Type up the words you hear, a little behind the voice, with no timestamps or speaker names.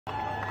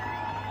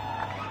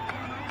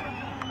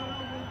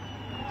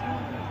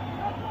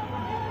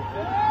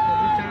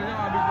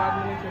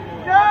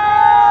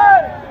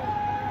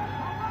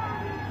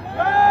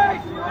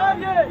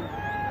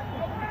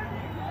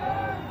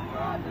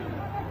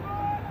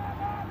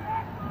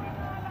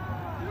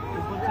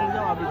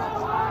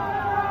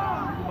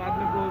बाद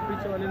में कोई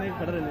पीछे वाले नहीं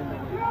खड़े रहने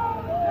देंगे।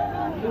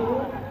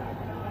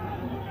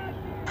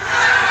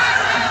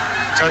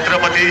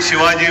 छत्रपती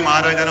शिवाजी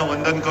महाराजांना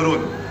वंदन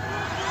करून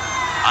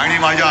आणि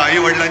माझ्या आई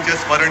वडिलांचे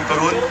स्मरण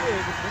करून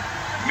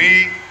मी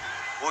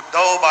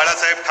उद्धव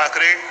बाळासाहेब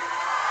ठाकरे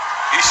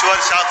ईश्वर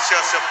साक्ष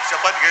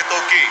शपथ घेतो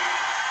की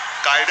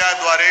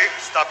कायद्याद्वारे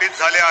स्थापित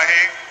झाले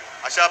आहे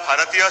अशा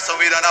भारतीय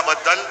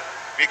संविधानाबद्दल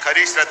मी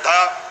खरी श्रद्धा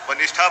व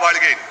निष्ठा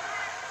बाळगेन।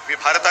 मी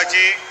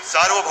भारताची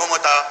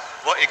सार्वभौमता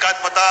व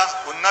एकात्मता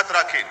उन्नत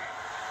राखीन।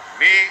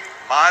 मी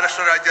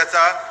महाराष्ट्र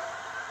राज्याचा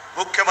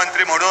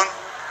मुख्यमंत्री म्हणून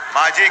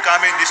माझी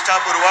कामे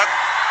निष्ठापूर्वक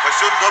व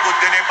शुद्ध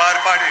बुद्धीने पार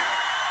पाडेन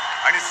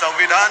आणि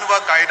संविधान व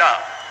कायदा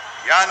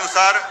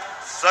यानुसार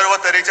सर्व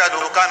तऱ्हेच्या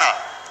लोकांना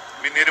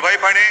मी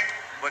निर्भयपणे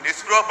व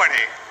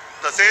निस्पृहपणे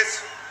तसेच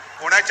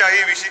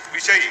कोणाच्याही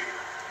विषयी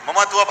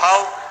ममत्व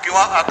भाव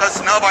किंवा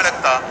आकस न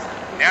बाळगता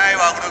न्याय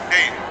वागणूक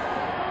देईन।